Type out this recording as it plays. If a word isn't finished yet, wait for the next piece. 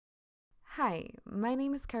Hi, my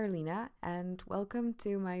name is Karolina, and welcome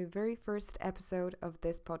to my very first episode of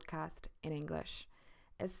this podcast in English.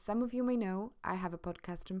 As some of you may know, I have a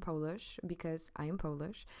podcast in Polish because I am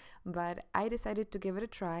Polish, but I decided to give it a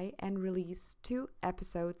try and release 2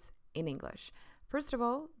 episodes in English. First of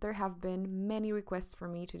all, there have been many requests for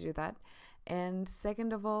me to do that, and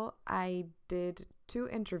second of all, I did 2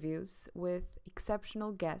 interviews with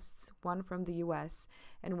exceptional guests, one from the US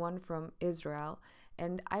and one from Israel,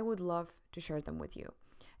 and I would love to share them with you.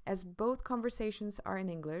 As both conversations are in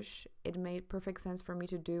English, it made perfect sense for me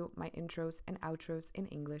to do my intros and outros in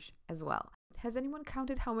English as well. Has anyone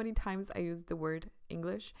counted how many times I used the word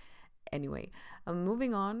English? Anyway,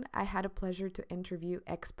 moving on, I had a pleasure to interview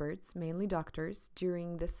experts, mainly doctors,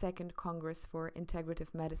 during the second Congress for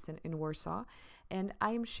Integrative Medicine in Warsaw, and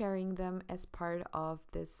I am sharing them as part of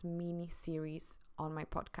this mini-series on my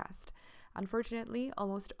podcast. Unfortunately,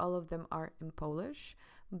 almost all of them are in Polish,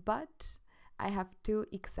 but I have 2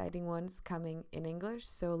 exciting ones coming in English,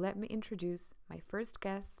 so let me introduce my first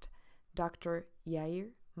guest, Dr.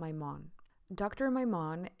 Yair Maimon. Dr.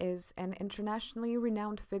 Maimon is an internationally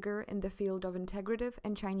renowned figure in the field of integrative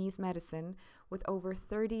and Chinese medicine with over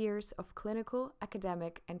 30 years of clinical,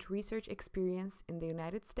 academic, and research experience in the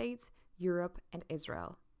United States, Europe, and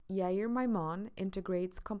Israel. Yair Maimon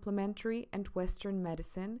integrates complementary and Western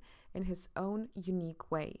medicine in his own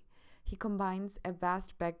unique way. He combines a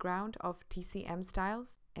vast background of TCM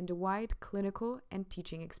styles and a wide clinical and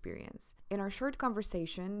teaching experience. In our short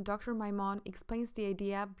conversation, Dr. Maimon explains the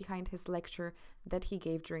idea behind his lecture that he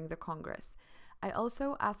gave during the Congress. I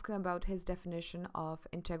also ask him about his definition of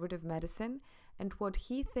integrative medicine and what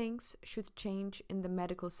he thinks should change in the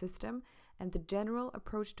medical system and the general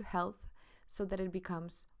approach to health so that it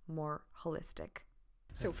becomes more holistic.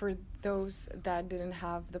 So for those that didn't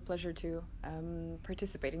have the pleasure to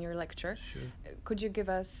participate in your lecture, Sure. Could you give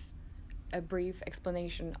us a brief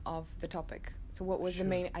explanation of the topic? So what was the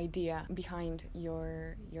main idea behind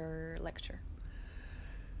your lecture?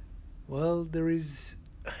 Well, there's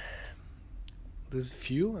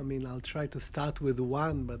few. I'll try to start with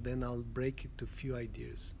one, but then I'll break it to few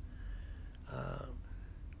ideas.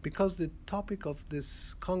 Because the topic of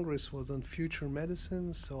this Congress was on future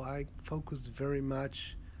medicine, so I focused very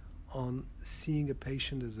much on seeing a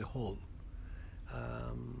patient as a whole.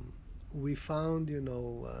 We found,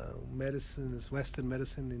 medicine, as Western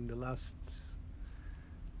medicine in the last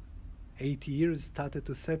 80 years started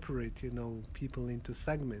to separate, people into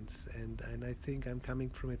segments. And I think I'm coming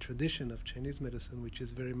from a tradition of Chinese medicine, which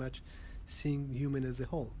is very much seeing human as a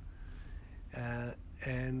whole.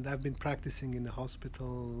 And I've been practicing in the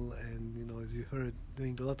hospital and, as you heard,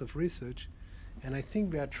 doing a lot of research. And I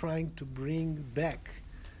think we are trying to bring back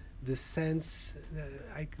the sense,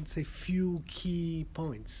 I can say few key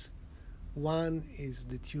points. One is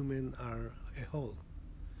that humans are a whole.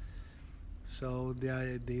 So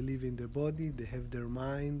they live in their body, they have their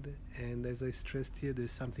mind, and as I stressed here,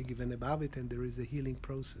 there's something even above it, and there is a healing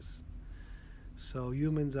process. So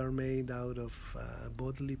humans are made out of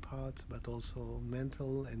bodily parts, but also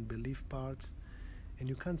mental and belief parts, and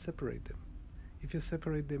you can't separate them. If you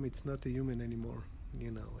separate them, it's not a human anymore.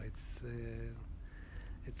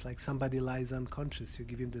 It's like somebody lies unconscious. You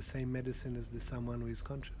give him the same medicine as someone who is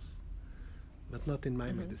conscious, but not in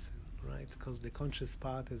my medicine, right? Because the conscious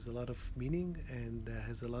part has a lot of meaning and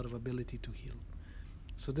has a lot of ability to heal.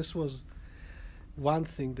 So this was one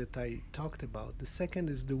thing that I talked about. The second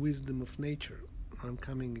is the wisdom of nature. I'm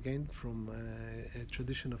coming again from a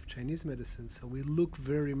tradition of Chinese medicine, so we look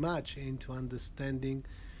very much into understanding,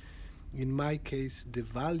 in my case, the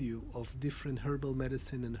value of different herbal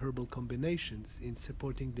medicine and herbal combinations in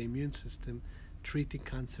supporting the immune system, treating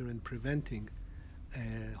cancer and preventing,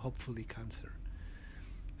 hopefully, cancer.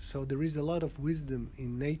 So there is a lot of wisdom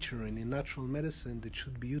in nature and in natural medicine that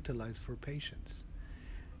should be utilized for patients.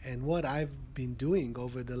 And what I've been doing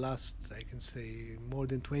over the last, I can say, more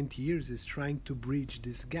than 20 years is trying to bridge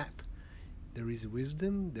this gap. There is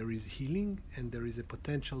wisdom, there is healing, and there is a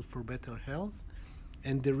potential for better health.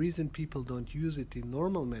 And the reason people don't use it in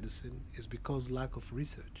normal medicine is because lack of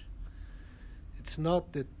research. It's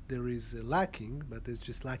not that there is a lacking, but there's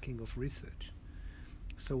just lacking of research.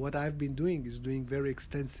 So what I've been doing is doing very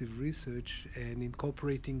extensive research and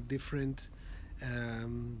incorporating different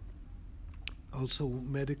also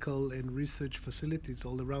medical and research facilities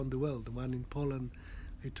all around the world. The one in Poland,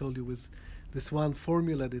 I told you, was this one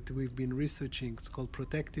formula that we've been researching. It's called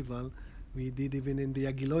Protectival. We did even in the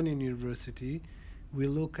Jagiellonian University. We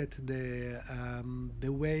look at the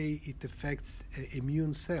way it affects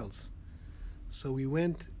immune cells. So we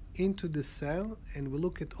went into the cell and we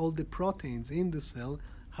look at all the proteins in the cell,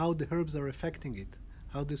 how the herbs are affecting it,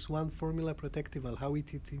 how this one formula protective, how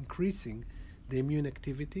it is increasing the immune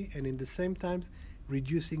activity and in the same time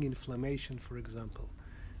reducing inflammation, for example,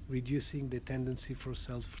 reducing the tendency for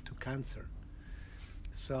cells to cancer.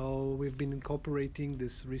 So we've been incorporating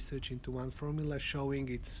this research into one formula, showing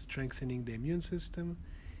it's strengthening the immune system,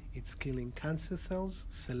 it's killing cancer cells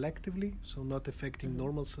selectively, so not affecting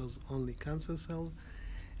normal cells, only cancer cells,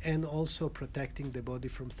 and also protecting the body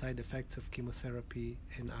from side effects of chemotherapy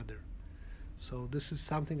and other. So this is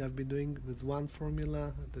something I've been doing with one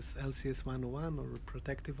formula, this LCS 101, or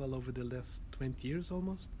protective, all over the last 20 years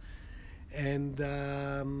almost. And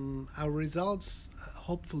our results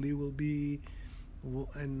hopefully will be,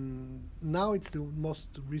 and now it's the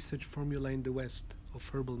most researched formula in the West of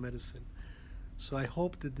herbal medicine. So I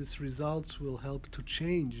hope that these results will help to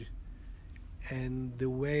change and the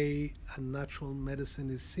way a natural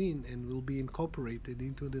medicine is seen and will be incorporated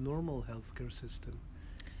into the normal healthcare system.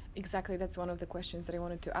 Exactly, that's one of the questions that I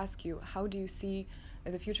wanted to ask you. How do you see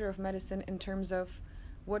the future of medicine in terms of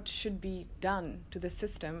what should be done to the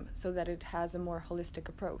system so that it has a more holistic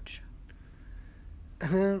approach?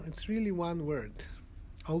 It's really one word: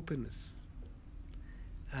 openness.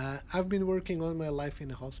 I've been working all my life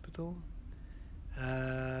in a hospital.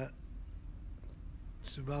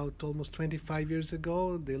 It's about almost 25 years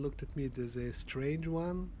ago. They looked at me as a strange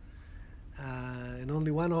one. And only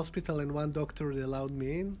one hospital and one doctor allowed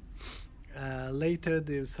me in. Later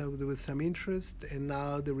there was some interest, and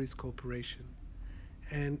now there is cooperation.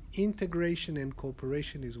 And integration and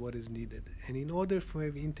cooperation is what is needed. And in order to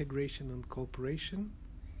have integration and cooperation,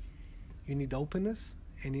 you need openness.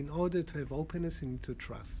 And in order to have openness, you need to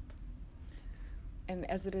trust. And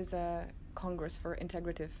as it is a Congress for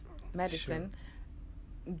Integrative Medicine,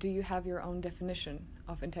 sure, do you have your own definition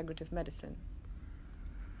of integrative medicine?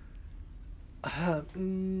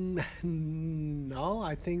 No,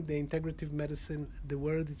 I think the integrative medicine, the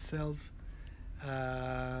word itself,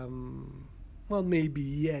 well, maybe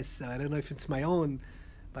yes. I don't know if it's my own,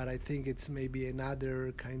 but I think it's maybe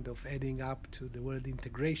another kind of adding up to the word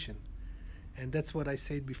integration. And that's what I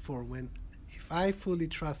said before. If I fully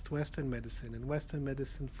trust Western medicine and Western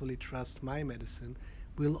medicine fully trusts my medicine,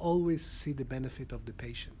 we'll always see the benefit of the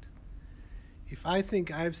patient. If I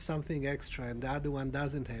think I have something extra and the other one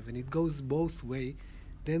doesn't have, and it goes both ways,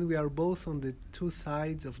 then we are both on the two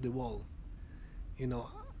sides of the wall. You know,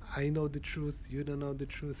 I know the truth, you don't know the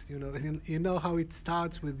truth, you know how it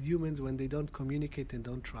starts with humans when they don't communicate and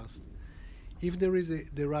don't trust. If there is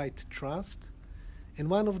the right trust, and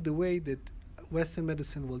one of the ways that Western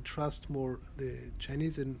medicine will trust more the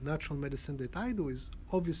Chinese and natural medicine that I do is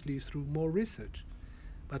obviously through more research.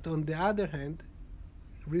 But on the other hand,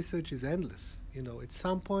 research is endless. At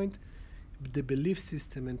some point, the belief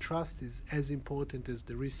system and trust is as important as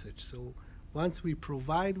the research. So once we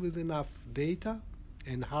provide with enough data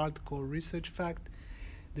and hardcore research fact,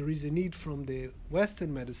 there is a need from the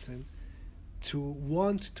Western medicine to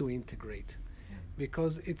want to integrate. Yeah.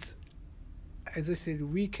 Because it's, as I said,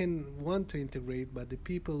 we can want to integrate, but the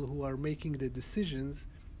people who are making the decisions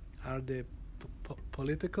are the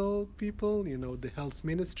political people, the health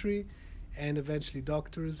ministry, and eventually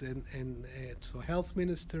doctors and so health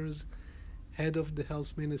ministers, head of the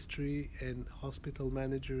health ministry, and hospital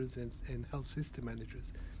managers and health system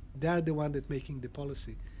managers. They are the one that making the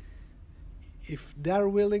policy. If they are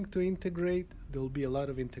willing to integrate, there will be a lot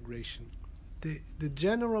of integration. The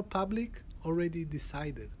general public already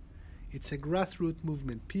decided. It's a grassroots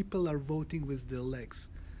movement. People are voting with their legs.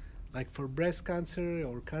 Like for breast cancer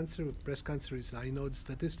or cancer, breast cancer is, I know the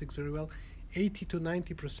statistics very well, 80 to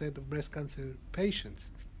 90% of breast cancer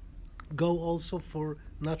patients go also for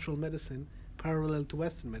natural medicine parallel to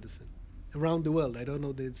Western medicine around the world. I don't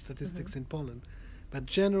know the statistics in Poland, but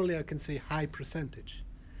generally I can say high percentage.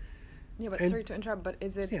 Yeah, but sorry to interrupt, but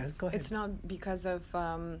is it? Yeah, go ahead. It's not because of.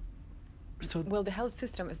 Well, the health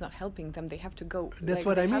system is not helping them. They have to go. That's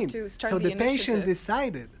what I mean. To start so the patient initiative.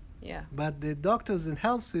 decided. Yeah. But the doctors and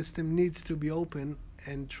health system needs to be open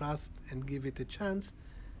and trust and give it a chance,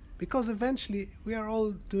 because eventually we are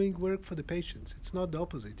all doing work for the patients. It's not the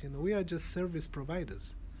opposite. We are just service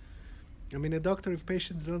providers. I mean, a doctor, if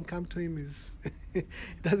patients don't come to him,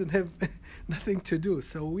 doesn't have nothing to do.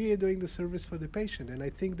 So we are doing the service for the patient, and I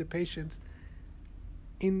think the patients,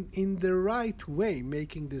 in the right way,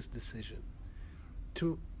 making this decision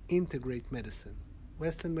to integrate medicine.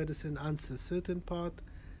 Western medicine answers certain part,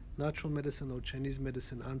 natural medicine or Chinese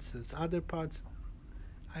medicine answers other parts.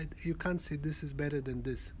 You can't say this is better than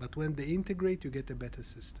this, but when they integrate, you get a better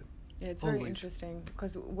system. Yeah, it's very interesting,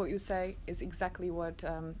 because what you say is exactly what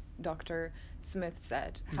Dr. Smith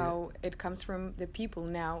said, how it comes from the people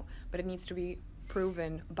now, but it needs to be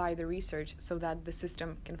proven by the research so that the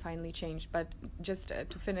system can finally change. But just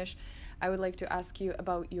to finish, I would like to ask you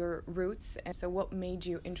about your roots. And so what made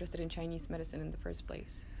you interested in Chinese medicine in the first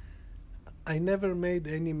place? I never made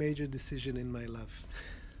any major decision in my life.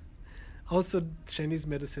 Also, Chinese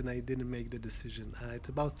medicine, I didn't make the decision. It's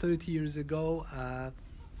about 30 years ago.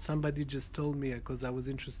 Somebody just told me, because I was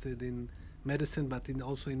interested in medicine, but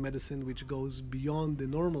also in medicine which goes beyond the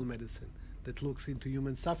normal medicine, that looks into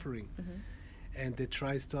human suffering, and that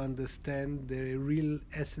tries to understand the real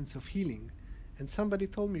essence of healing. And somebody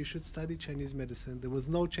told me you should study Chinese medicine. There was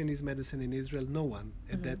no Chinese medicine in Israel, no one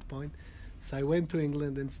at that point. So I went to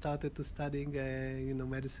England and started to studying,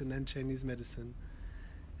 medicine and Chinese medicine.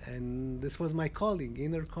 And this was my calling,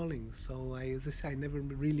 inner calling. So as I say, I never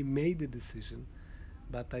really made a decision.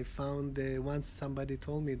 But I found once somebody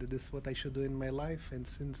told me that this is what I should do in my life. And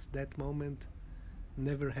since that moment,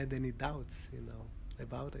 never had any doubts,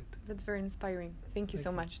 about it. That's very inspiring. Thank you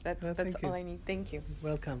so much. That's all I need. Thank you.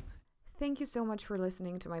 Welcome. Thank you so much for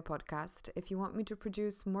listening to my podcast. If you want me to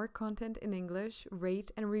produce more content in English, rate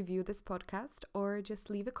and review this podcast, or just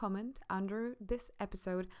leave a comment under this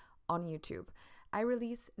episode on YouTube. I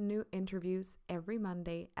release new interviews every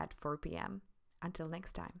Monday at 4 p.m. Until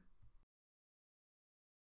next time.